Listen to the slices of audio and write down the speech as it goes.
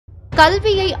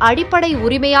கல்வியை அடிப்படை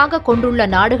உரிமையாக கொண்டுள்ள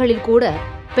நாடுகளில் கூட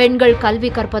பெண்கள் கல்வி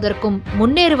கற்பதற்கும்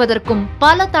முன்னேறுவதற்கும்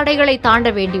பல தடைகளை தாண்ட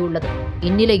வேண்டியுள்ளது.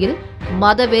 இந்நிலையில்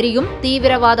மதவெறியும்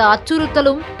தீவிரவாத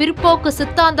அச்சுறுத்தலும் பிற்போக்கு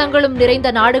சித்தாந்தங்களும்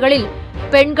நிறைந்த நாடுகளில்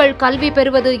பெண்கள் கல்வி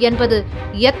பெறுவது என்பது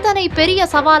எத்தனை பெரிய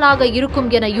சவாலாக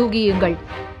இருக்கும் என யூகியுங்கள்.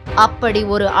 அப்படி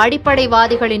ஒரு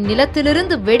அடிப்படைவாதிகளின்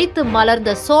நிலத்திலிருந்து வெடித்து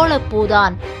மலர்ந்த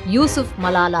சோளப்பூதான் யூசுப்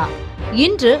மலாலா.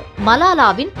 இன்று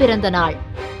மலாலாவின் பிறந்த நாள்.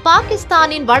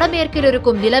 பாகிஸ்தானின் வடமேற்கில்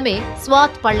இருக்கும் நிலமே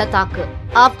ஸ்வாத் பள்ளத்தாக்கு.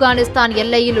 ஆப்கானிஸ்தான்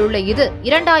எல்லையில் உள்ள இது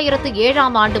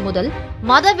 2007ஆம் ஆண்டு முதல்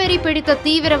மதவெறி பிடித்த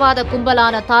தீவிரவாத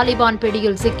கும்பலான தாலிபான்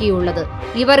பிடியில் சிக்கியுள்ளது.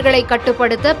 இவர்களை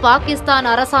கட்டுப்படுத்த பாகிஸ்தான்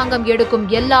அரசாங்கம் எடுக்கும்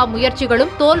எல்லா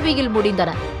முயற்சிகளும் தோல்வியில்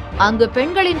முடிந்தன. அங்கு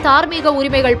பெண்களின் தார்மீக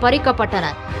உரிமைகள் பறிக்கப்பட்டன.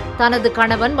 தனது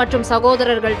கணவன் மற்றும்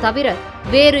சகோதரர்கள் தவிர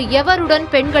வேறு எவருடன்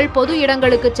பெண்கள் பொது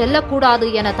இடங்களுக்கு செல்லக்கூடாது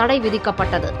என தடை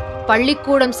விதிக்கப்பட்டது.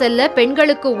 பள்ளிக்கூடம் செல்ல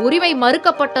பெண்களுக்கு உரிமை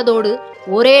மறுக்கப்பட்டதோடு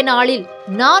ஒரே நாளில்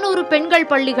 400 பெண்கள்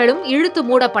பள்ளிகளும் இழுத்து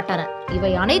மூடப்பட்டன.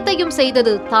 இவை அனைத்தையும்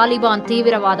செய்தது தாலிபான்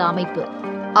தீவிரவாத அமைப்பு.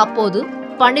 அப்போது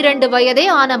 12 வயதே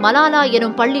ஆன மலாலா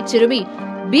எனும் பள்ளி சிறுமி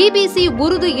BBC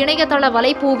உருது இணையதள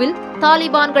வலைப்பூவில்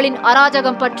தாலிபான்களின்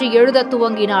அராஜகம் பற்றி எழுத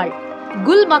துவங்கினாள்.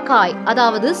 குல் மக்காய்,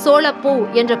 அதாவது சோளப்பூ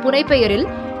என்ற புனைப்பெயரில்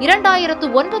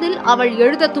 2009இல் அவள்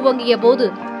எழுத துவங்கிய போது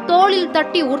தோளில்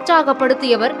தட்டி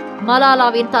உற்சாகப்படுத்தியவர்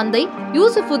மலாலாவின் தந்தை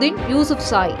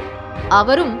யூசுப்சாய்.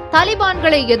 அவரும்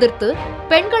தாலிபான்களை எதிர்த்து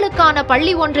பெண்களுக்கான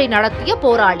பள்ளி ஒன்றை நடத்திய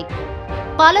போராளி.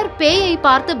 பலர் பேயை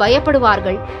பார்த்து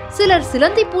பயப்படுவார்கள், சிலர்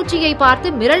சிலந்தி பூச்சியை பார்த்து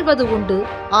மிரள்வது உண்டு.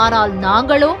 ஆனால்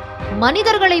நாங்களோ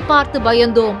மனிதர்களை பார்த்து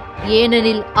பயந்தோம்,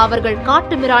 ஏனெனில் அவர்கள்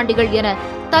காட்டு மிராண்டிகள் என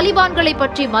தாலிபான்களை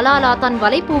பற்றி மலாலா தன்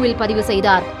வலைப்பூவில் பதிவு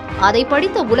செய்தார். அதை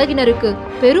படித்த உலகினருக்கு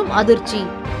பெரும் அதிர்ச்சி.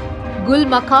 குல்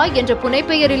மக்காய் என்ற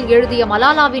புனைப்பெயரில் எழுதிய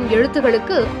மலாலாவின்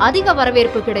எழுத்துகளுக்கு அதிக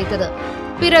வரவேற்பு கிடைத்தது.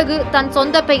 பிறகு தன்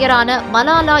சொந்த பெயரான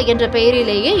மலாலா என்ற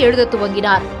பெயரிலேயே எழுத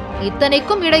துவங்கினார்.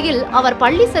 இத்தனைக்கும் இடையில் அவர்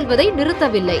பள்ளி செல்வதை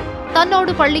நிறுத்தவில்லை.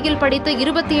 தன்னோடு பள்ளியில் படித்த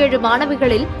 27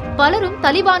 மாணவிகளில் பலரும்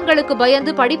தாலிபான்களுக்கு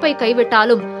பயந்து படிப்பை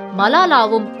கைவிட்டாலும்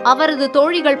மலாலாவும் அவரது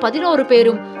தோழிகள் 11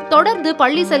 பேரும் தொடர்ந்து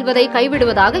பள்ளி செல்வதை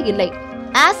கைவிடுவதாக இல்லை.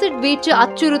 ஆசிட் வீச்சு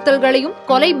அச்சுறுத்தல்களையும்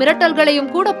கொலை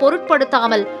மிரட்டல்களையும் கூட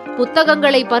பொருட்படுத்தாமல்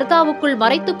புத்தகங்களை பர்தாவுக்குள்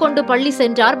மறைத்துக் கொண்டு பள்ளி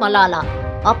சென்றார் மலாலா.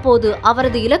 அப்போது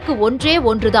அவரது இலக்கு ஒன்றே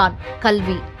ஒன்றுதான்,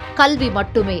 கல்வி. கல்வி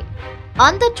மட்டுமே.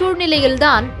 அந்த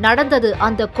சூழ்நிலையில்தான் நடந்தது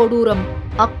அந்த கொடூரம்.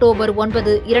 அக்டோபர்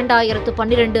 9,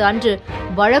 2012 அன்று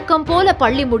வழக்கம் போல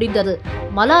பள்ளி முடிந்தது.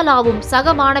 மலாலாவும்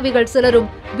சக மாணவிகள் சிலரும்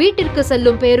வீட்டிற்கு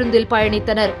செல்லும் பேருந்தில்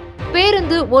பயணித்தனர்.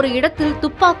 பேருந்து ஒரு இடத்தில்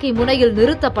துப்பாக்கி முனையில்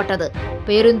நிறுத்தப்பட்டது.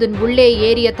 பேருந்தின் உள்ளே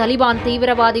ஏறிய தாலிபான்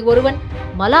தீவிரவாதி ஒருவன்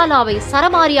மலாலாவை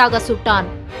சரமாரியாக சுட்டான்.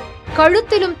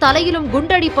 கழுத்திலும் தலையிலும்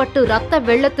குண்டடிப்பட்டு ரத்த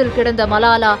வெள்ளத்தில் கிடந்த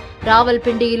மலாலா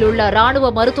ராவல்பிண்டியில் உள்ள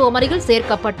ராணுவ மருத்துவமனையில்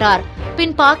சேர்க்கப்பட்டார்.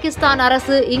 பின் பாகிஸ்தான்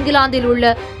அரசு இங்கிலாந்தில்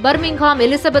உள்ள பர்மிங்ஹாம்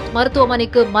எலிசபெத்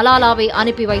மருத்துவமனைக்கு மலாலாவை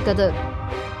அனுப்பி வைத்தது.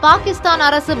 பாகிஸ்தான்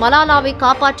அரசு மலாலாவை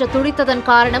காப்பாற்ற துடித்ததன்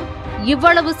காரணம்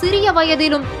இவ்வளவு சிறிய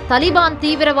வயதிலும் தாலிபான்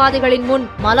தீவிரவாதிகளின் முன்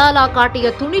மலாலா காட்டிய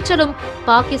துணிச்சலும்,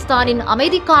 பாகிஸ்தானின்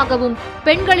அமைதிக்காகவும்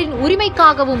பெண்களின்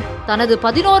உரிமைக்காகவும் தனது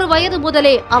 11 வயது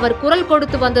முதலே அவர் குரல்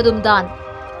கொடுத்து வந்ததும் தான்.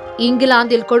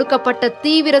 இங்கிலாந்தில் கொடுக்கப்பட்ட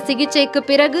தீவிர சிகிச்சைக்கு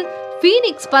பிறகு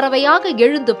பீனிக்ஸ் பறவையாக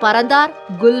எழுந்து பறந்தார்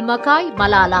குல் மக்காய்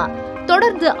மலாலா.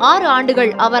 தொடர்ந்து 6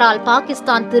 ஆண்டுகள் அவரால்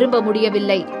பாகிஸ்தான் திரும்ப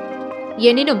முடியவில்லை.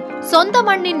 எனினும் சொந்த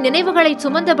மண்ணின் நினைவுகளை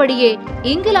சுமந்தபடியே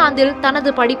இங்கிலாந்தில் தனது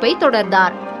படிப்பை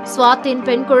தொடர்ந்தார். ஸ்வாத்தின்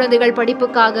பெண் குழந்தைகள்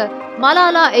படிப்புக்காக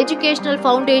மலாலா எஜுகேஷனல்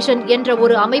ஃபவுண்டேஷன் என்ற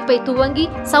ஒரு அமைப்பை துவங்கி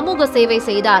சமூக சேவை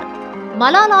செய்தார்.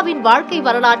 மலாலாவின் வாழ்க்கை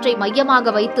வரலாற்றை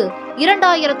மையமாக வைத்து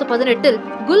 2018இல்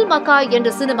குல் மக்காய் என்ற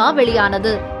சினிமா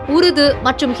வெளியானது. உருது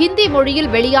மற்றும் ஹிந்தி மொழியில்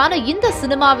வெளியான இந்த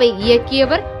சினிமாவை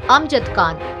இயக்கியவர் அம்ஜத்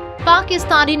கான்.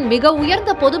 பாகிஸ்தானின் மிக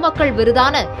உயர்ந்த பொதுமக்கள்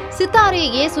விருதான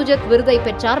சித்தாரே-ஏ-சுஜத் விருதை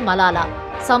பெற்றார் மலாலா.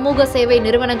 சமூக சேவை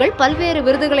நிறுவனங்கள் பல்வேறு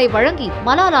விருதுகளை வழங்கி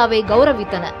மலாலாவை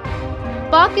கௌரவித்தன.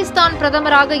 பாகிஸ்தான்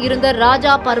பிரதமராக இருந்த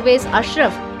ராஜா பர்வேஸ்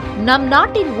அஷ்ரப் நம்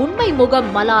நாட்டின் உண்மை முகம்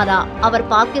மலாலா, அவர்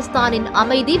பாகிஸ்தானின்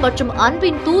அமைதி மற்றும்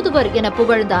அன்பின் தூதுவர் என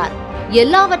புகழ்ந்தார்.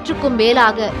 எல்லாவற்றுக்கும்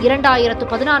மேலாக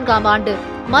 2014ஆம் ஆண்டு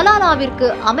மலாலாவிற்கு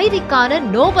அமைதிக்கான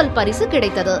நோபல் பரிசு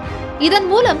கிடைத்தது. இதன்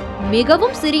மூலம்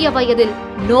மிகவும் சிறிய வயதில்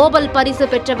நோபல் பரிசு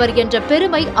பெற்றவர் என்ற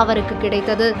பெருமை அவருக்கு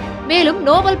கிடைத்தது. மேலும்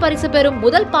நோபல் பரிசு பெறும்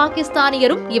முதல்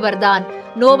பாகிஸ்தானியரும் இவர்தான்.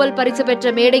 நோபல் பரிசு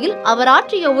பெற்ற மேடையில் அவர்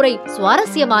ஆற்றிய உரை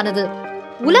சுவாரஸ்யமானது.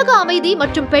 உலக அமைதி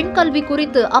மற்றும் பெண் கல்வி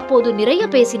குறித்து அப்போது நிறைய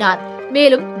பேசினார்.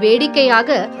 மேலும் வேடிக்கையாக,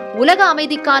 உலக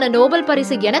அமைதிக்கான நோபல்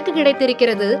பரிசு எனக்கு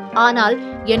கிடைத்திருக்கிறது, ஆனால்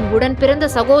என் உடன் பிறந்த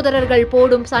சகோதரர்கள்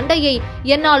போடும் சண்டையை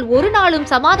என்னால் ஒரு நாளும்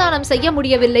சமாதானம் செய்ய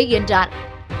முடியவில்லை என்றார்.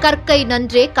 கற்கை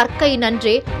நன்றே, கற்கை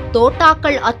நன்றே,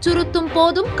 தோட்டாக்கள் அச்சுறுத்தும்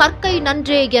போதும் கற்கை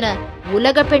நன்றே என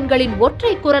உலக பெண்களின்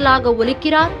ஒற்றை குரலாக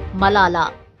ஒலிக்கிறார் மலாலா.